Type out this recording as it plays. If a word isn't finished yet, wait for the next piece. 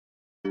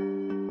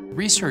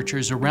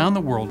Researchers around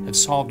the world have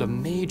solved a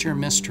major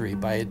mystery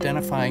by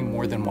identifying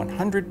more than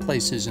 100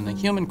 places in the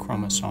human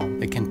chromosome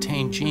that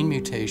contain gene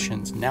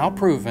mutations now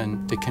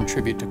proven to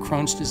contribute to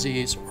Crohn's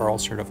disease or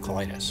ulcerative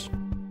colitis.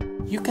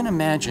 You can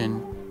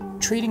imagine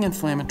treating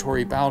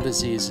inflammatory bowel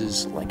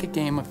diseases like a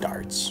game of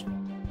darts.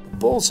 The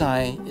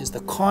bullseye is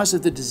the cause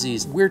of the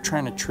disease we're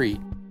trying to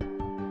treat,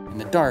 and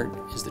the dart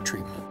is the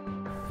treatment.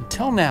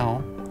 Until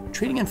now,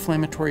 treating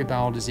inflammatory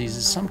bowel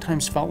diseases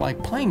sometimes felt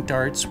like playing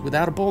darts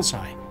without a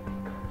bullseye,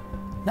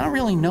 not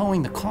really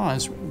knowing the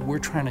cause we're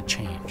trying to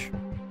change.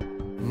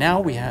 Now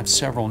we have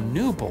several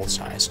new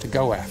bullseyes to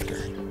go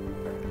after.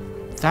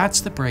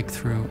 That's the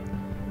breakthrough,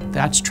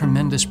 that's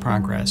tremendous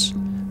progress,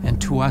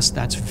 and to us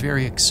that's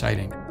very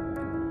exciting.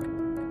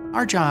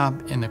 Our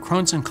job in the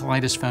Crohn's and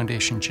Colitis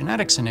Foundation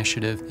Genetics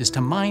Initiative is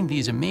to mine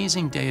these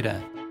amazing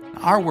data.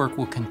 Our work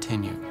will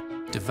continue,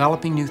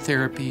 developing new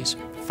therapies,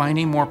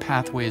 finding more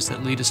pathways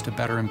that lead us to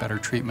better and better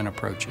treatment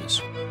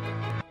approaches.